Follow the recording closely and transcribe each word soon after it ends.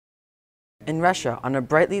In Russia, on a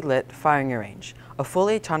brightly lit firing range, a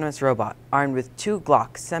fully autonomous robot armed with two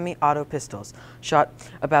Glock semi-auto pistols shot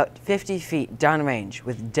about 50 feet downrange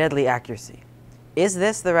with deadly accuracy. Is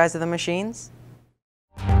this the rise of the machines?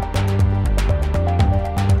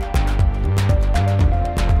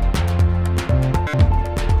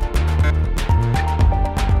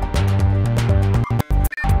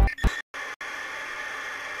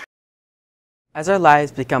 As our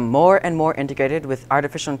lives become more and more integrated with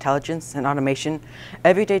artificial intelligence and automation,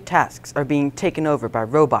 everyday tasks are being taken over by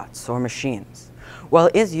robots or machines. While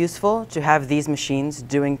it is useful to have these machines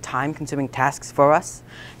doing time-consuming tasks for us,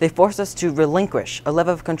 they force us to relinquish a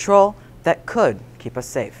level of control that could keep us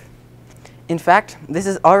safe. In fact, this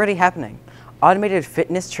is already happening. Automated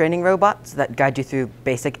fitness training robots that guide you through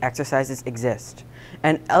basic exercises exist.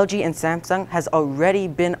 And LG and Samsung has already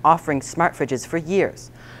been offering smart fridges for years.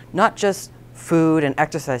 Not just food and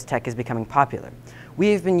exercise tech is becoming popular. We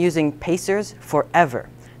have been using pacers forever.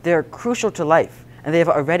 They are crucial to life, and they have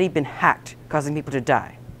already been hacked, causing people to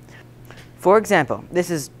die. For example,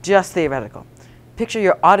 this is just theoretical. Picture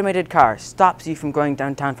your automated car stops you from going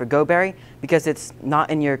downtown for GoBerry because it's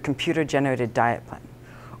not in your computer-generated diet plan.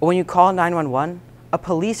 Or when you call 911, a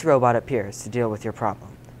police robot appears to deal with your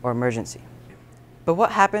problem or emergency. But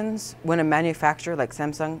what happens when a manufacturer like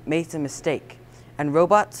Samsung makes a mistake and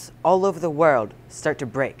robots all over the world start to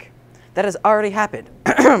break? That has already happened.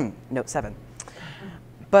 Note 7.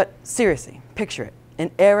 But seriously, picture it.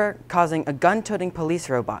 An error causing a gun-toting police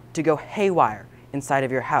robot to go haywire inside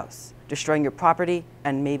of your house, destroying your property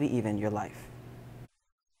and maybe even your life.